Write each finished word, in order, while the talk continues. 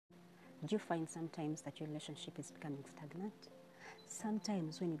Do you find sometimes that your relationship is becoming stagnant?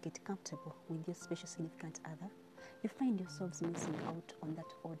 Sometimes when you get comfortable with your special significant other, you find yourselves missing out on that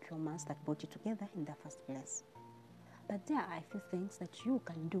old romance that brought you together in the first place. But there are a few things that you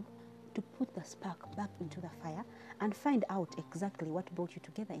can do to put the spark back into the fire and find out exactly what brought you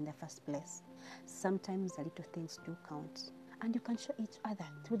together in the first place. Sometimes the little things do count, and you can show each other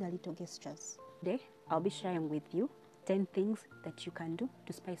through the little gestures. Today, I'll be sharing with you 10 things that you can do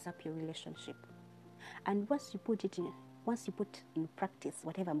to spice up your relationship. And once you put in practice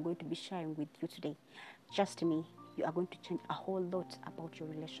whatever I'm going to be sharing with you today, trust me, you are going to change a whole lot about your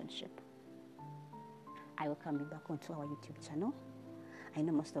relationship. I welcome you back onto our YouTube channel. I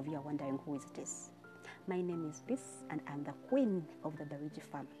know most of you are wondering who is this. My name is Peace, and I'm the queen of the Barigi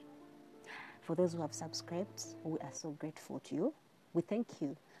farm. For those who have subscribed, we are so grateful to you. We thank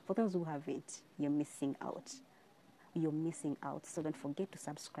you. For those who haven't, you're missing out. You're missing out. So don't forget to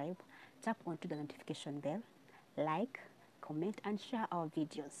subscribe, tap onto the notification bell, like, comment, and share our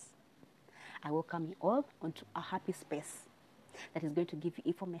videos. I welcome you all onto a happy space that is going to give you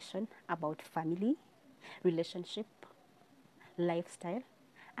information about family, relationship, lifestyle,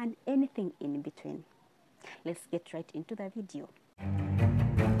 and anything in between. Let's get right into the video.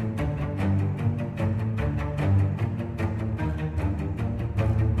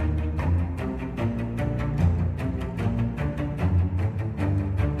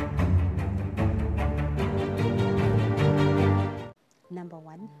 Number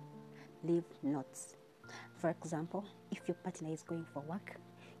 1, leave notes. For example, if your partner is going for work,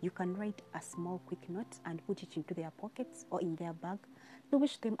 you can write a small quick note and put it into their pockets or in their bag to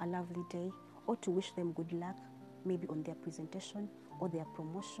wish them a lovely day or to wish them good luck, maybe on their presentation or their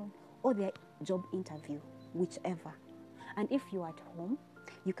promotion or their job interview, whichever. And if you're at home,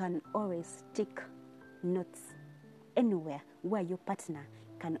 you can always stick notes anywhere where your partner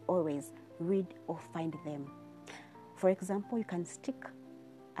can always read or find them. For example, you can stick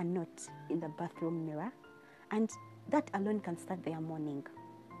a note in the bathroom mirror, and that alone can start their morning.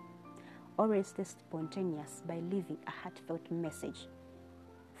 Always stay spontaneous by leaving a heartfelt message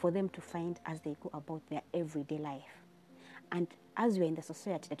for them to find as they go about their everyday life. And as you're in the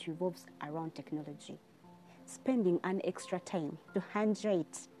society that revolves around technology, spending an extra time to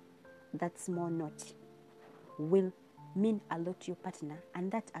handwrite that small note will mean a lot to your partner,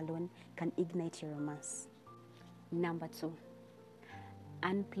 and that alone can ignite your romance. Number 2,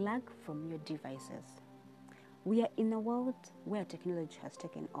 unplug from your devices. We are in a world where technology has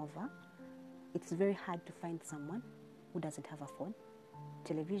taken over. It's very hard to find someone who doesn't have a phone,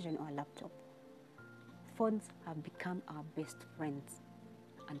 television, or a laptop. Phones have become our best friends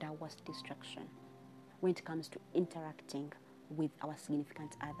and our worst distraction when it comes to interacting with our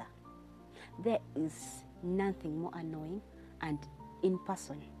significant other. There is nothing more annoying and in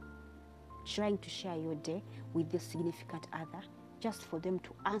person trying to share your day with your significant other just for them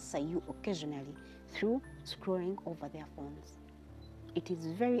to answer you occasionally through scrolling over their phones. It is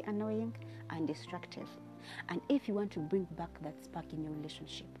very annoying and destructive. And if you want to bring back that spark in your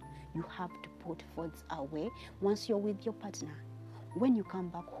relationship, you have to put phones away once you're with your partner. When you come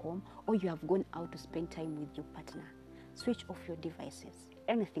back home or you have gone out to spend time with your partner, switch off your devices,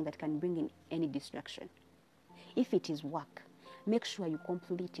 anything that can bring in any distraction. If it is work, make sure you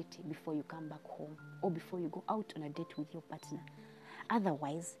complete it before you come back home or before you go out on a date with your partner.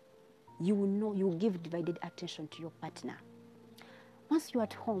 Otherwise, you will give divided attention to your partner. Once you're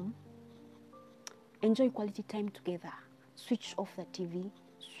at home, enjoy quality time together. Switch off the TV,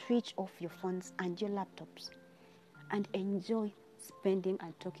 switch off your phones and your laptops, and enjoy spending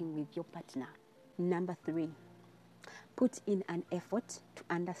and talking with your partner. Number 3, put in an effort to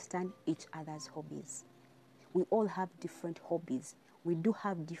understand each other's hobbies. We all have different hobbies. We do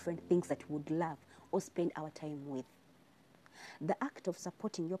have different things that we would love or spend our time with. The act of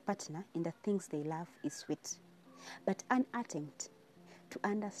supporting your partner in the things they love is sweet, but an attempt to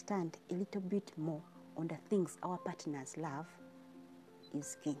understand a little bit more on the things our partners love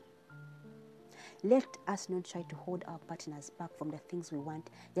is key. Let us not try to hold our partners back from the things we want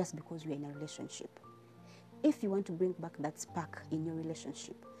just because we're in a relationship. If you want to bring back that spark in your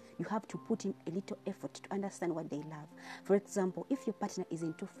relationship, you have to put in a little effort to understand what they love. For example, if your partner is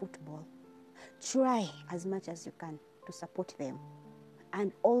into football, try as much as you can to support them.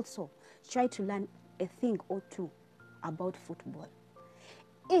 And also, try to learn a thing or two about football.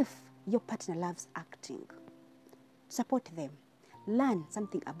 If your partner loves acting, support them. Learn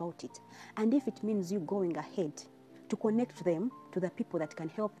something about it. And if it means you going ahead to connect them to the people that can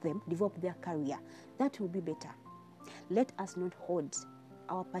help them develop their career, that will be better. Let us not hold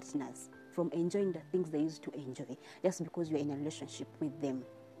our partners from enjoying the things they used to enjoy just because you're in a relationship with them.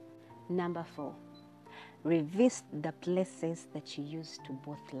 Number 4, revisit the places that you used to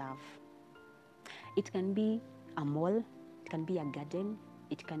both love. It can be a mall, it can be a garden,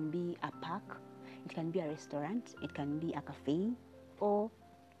 it can be a park, it can be a restaurant, it can be a cafe, or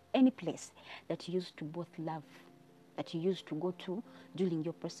any place that you used to both love, that you used to go to during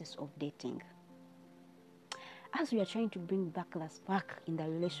your process of dating. As we are trying to bring back the spark in the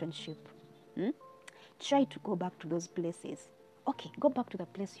relationship, try to go back to those places. Okay, go back to the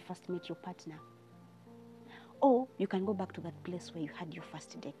place you first met your partner. Or you can go back to that place where you had your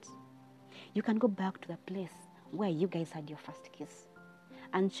first date. You can go back to the place where you guys had your first kiss.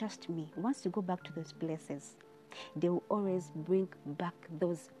 And trust me, once you go back to those places, they will always bring back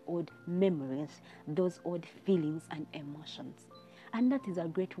those old memories, those old feelings and emotions. And that is a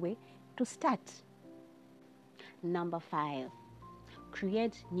great way to start. Number 5,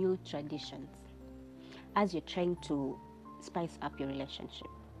 create new traditions. As you're trying to spice up your relationship,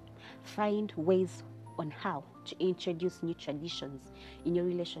 find ways on how to introduce new traditions in your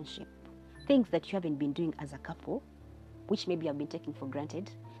relationship. Things that you haven't been doing as a couple, which maybe you have been taking for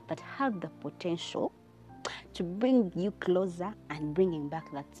granted, that have the potential to bring you closer and bringing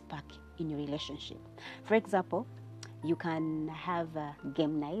back that spark in your relationship. For example, you can have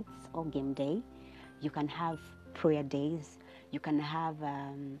game nights or game day. You can have prayer days. You can have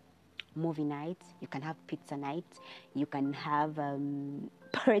movie nights. You can have pizza nights. You can have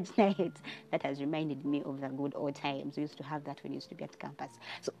purge nights. That has reminded me of the good old times. We used to have that when we used to be at campus.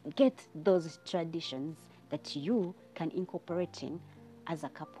 So get those traditions that you can incorporate in as a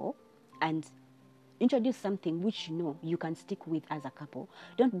couple and introduce something which you know you can stick with as a couple.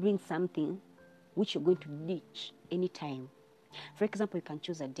 Don't bring something which you're going to ditch anytime. For example, you can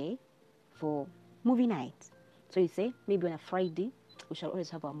choose a day for movie night. So you say, maybe on a Friday, we shall always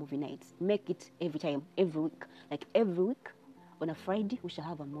have our movie nights. Make it every time, every week. Like every week, on a Friday, we shall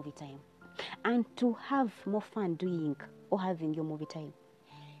have a movie time. And to have more fun doing or having your movie time,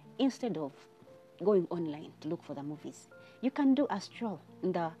 instead of going online to look for the movies, you can do a stroll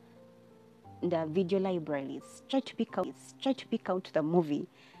in the video libraries. Try to pick out the movie,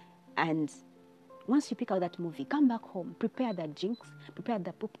 and once you pick out that movie, come back home, prepare the drinks, prepare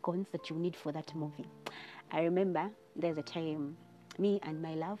the popcorns that you need for that movie. I remember there's a time, me and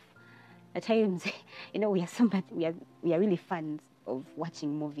my love, at times, we are really fans of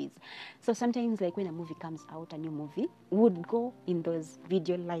watching movies. So sometimes, like when a movie comes out, a new movie, we would go in those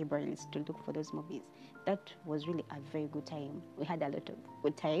video libraries to look for those movies. That was really a very good time. We had a lot of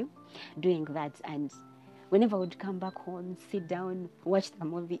good time doing that, and whenever I would come back home, sit down, watch the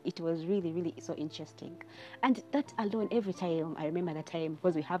movie, it was really, really so interesting. And that alone, every time, I remember that time,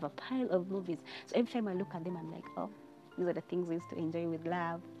 because we have a pile of movies. So every time I look at them, I'm like, oh, these are the things we used to enjoy with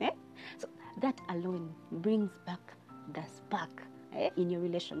love. So that alone brings back the spark in your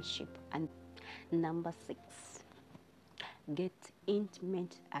relationship. And number 6, get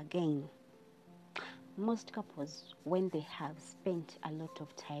intimate again. Most couples, when they have spent a lot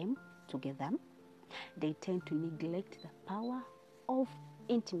of time together, they tend to neglect the power of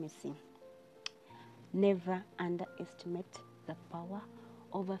intimacy. Never underestimate the power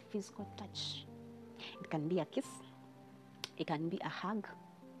of a physical touch. It can be a kiss, it can be a hug,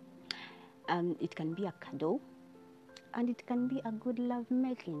 it can be a cuddle, and it can be a good love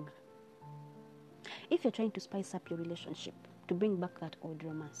making. If you're trying to spice up your relationship, to bring back that old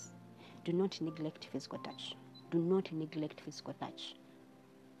romance, do not neglect physical touch. Do not neglect physical touch.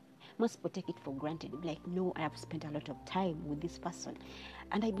 Most people take it for granted. Like, no, I have spent a lot of time with this person,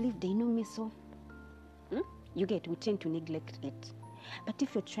 and I believe they know me, so we tend to neglect it. But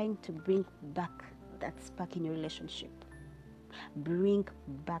if you're trying to bring back that spark in your relationship, bring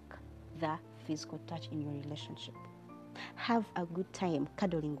back the physical touch in your relationship. Have a good time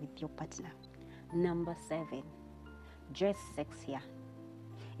cuddling with your partner. Number 7, dress sexier.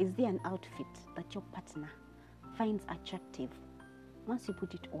 Is there an outfit that your partner finds attractive once you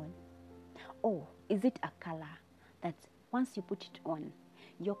put it on? Or is it a color that once you put it on,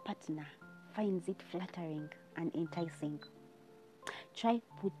 your partner finds it flattering and enticing? Try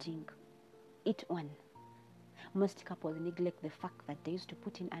putting it on. Most couples neglect the fact that they used to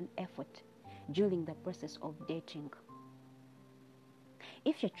put in an effort during the process of dating.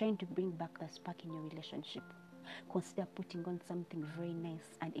 If you're trying to bring back the spark in your relationship, consider putting on something very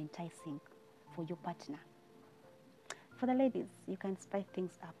nice and enticing for your partner. For the ladies, you can spice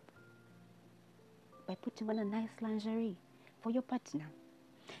things up by putting on a nice lingerie for your partner.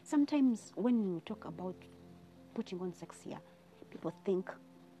 Sometimes when we talk about putting on sexier, people think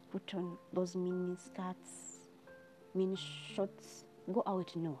put on those mini skirts, mini shorts, go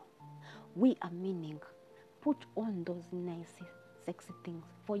out. No, we are meaning put on those nice sexy things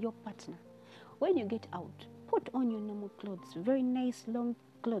for your partner. When you get out, put on your normal clothes, very nice long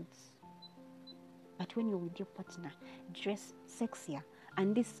clothes. But when you're with your partner, dress sexier.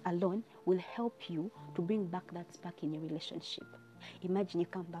 And this alone will help you to bring back that spark in your relationship. Imagine you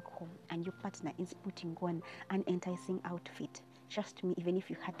come back home and your partner is putting on an enticing outfit. Trust me, even if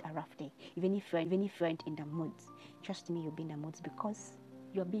you had a rough day, even if you aren't in the moods, trust me, you'll be in the moods because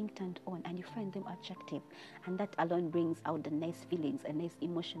you're being turned on and you find them attractive. And that alone brings out the nice feelings and nice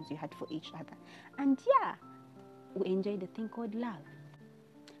emotions you had for each other. And yeah, we enjoy the thing called love.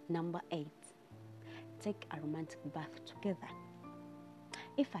 Number 8, take a romantic bath together.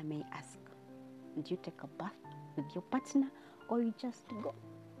 If I may ask, do you take a bath with your partner or you just go?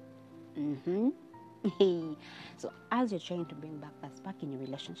 So as you're trying to bring back that spark in your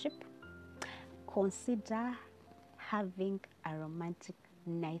relationship, consider having a romantic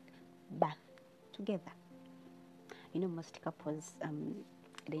night bath together. You know, most couples,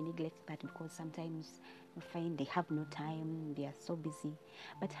 they neglect that because sometimes you find they have no time, they are so busy.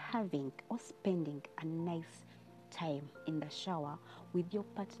 But having or spending a nice time in the shower with your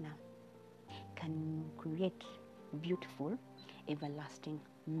partner can create beautiful, everlasting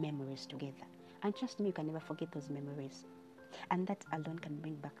memories together. And trust me, you can never forget those memories. And that alone can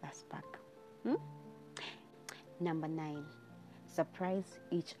bring back that spark. Number 9, surprise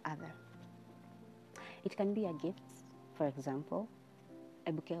each other. It can be a gift, for example,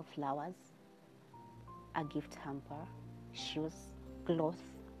 a bouquet of flowers, a gift hamper, shoes, clothes,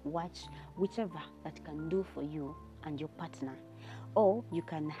 watch, whichever that can do for you and your partner. Or you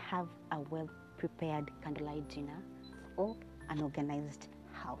can have a well-prepared candlelight dinner or an organized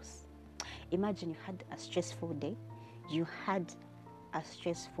house. Imagine you had a stressful day, you had a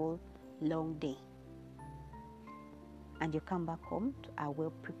stressful long day, and you come back home to a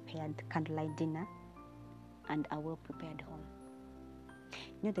well-prepared candlelight dinner and a well-prepared home.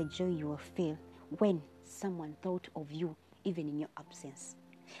 You know the joy you will feel when someone thought of you even in your absence.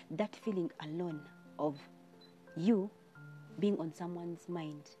 That feeling alone of you being on someone's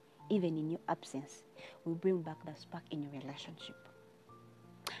mind even in your absence will bring back the spark in your relationship.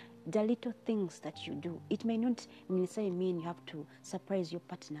 The little things that you do, it may not necessarily mean you have to surprise your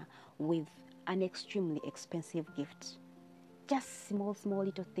partner with an extremely expensive gift. Just small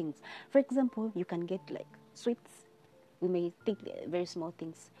little things. For example, you can get like sweets. We may think they're very small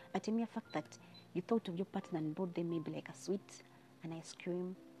things, but the mere fact that you thought of your partner and bought them maybe like a sweet, an ice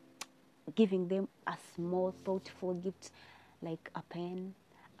cream, giving them a small thoughtful gift like a pen,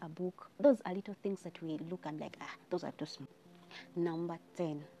 a book. Those are little things that we look and like, those are too small. Number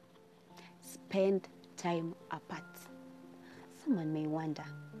 10, spend time apart. Someone may wonder,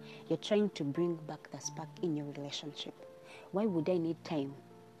 you're trying to bring back the spark in your relationship. Why would I need time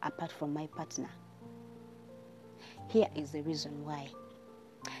apart from my partner? Here is the reason why.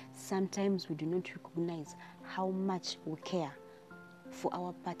 Sometimes we do not recognize how much we care for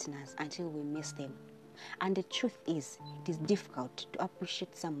our partners until we miss them. And the truth is, it is difficult to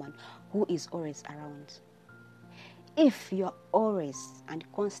appreciate someone who is always around. If you're always and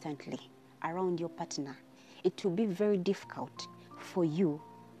constantly around your partner, it will be very difficult for you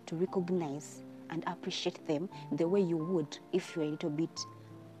to recognize and appreciate them the way you would if you're a little bit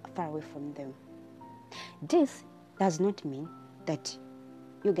far away from them. This does not mean that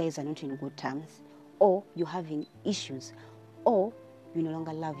you guys are not in good terms, or you're having issues, or you no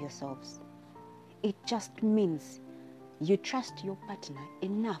longer love yourselves. It just means you trust your partner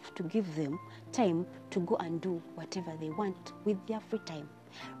enough to give them time to go and do whatever they want with their free time.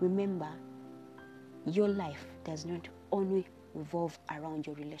 Remember, your life does not only revolve around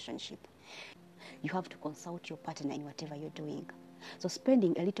your relationship. You have to consult your partner in whatever you're doing. So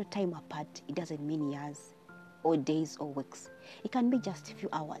spending a little time apart, it doesn't mean years or days or weeks. It can be just a few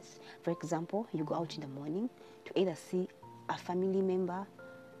hours. For example, you go out in the morning to either see a family member,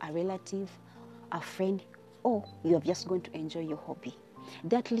 a relative, a friend, or you are just going to enjoy your hobby.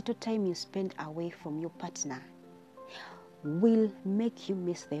 That little time you spend away from your partner will make you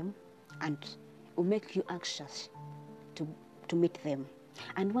miss them and will make you anxious to meet them.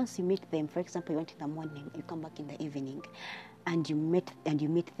 And once you meet them, for example, you went in the morning, you come back in the evening, and you meet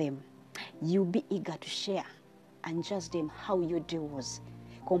them, you'll be eager to share and judge them how your day was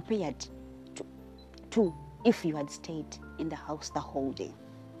compared to if you had stayed in the house the whole day.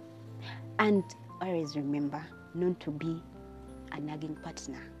 And always remember not to be a nagging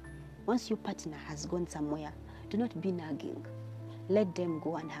partner. Once your partner has gone somewhere, do not be nagging. Let them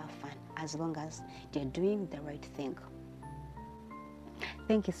go and have fun as long as they're doing the right thing.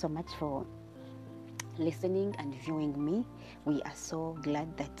 Thank you so much for listening and viewing me. We are so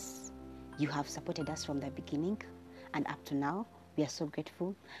glad that you have supported us from the beginning and up to now. We are so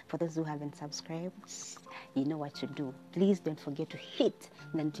grateful. For those who haven't subscribed, you know what to do. Please don't forget to hit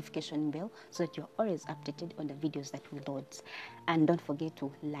the notification bell so that you're always updated on the videos that we load. And don't forget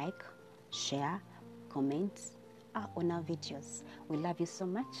to like, share, comment on our videos. We love you so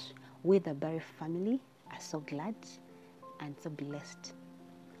much. We, the Barry family, are so glad and so blessed.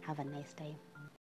 Have a nice time.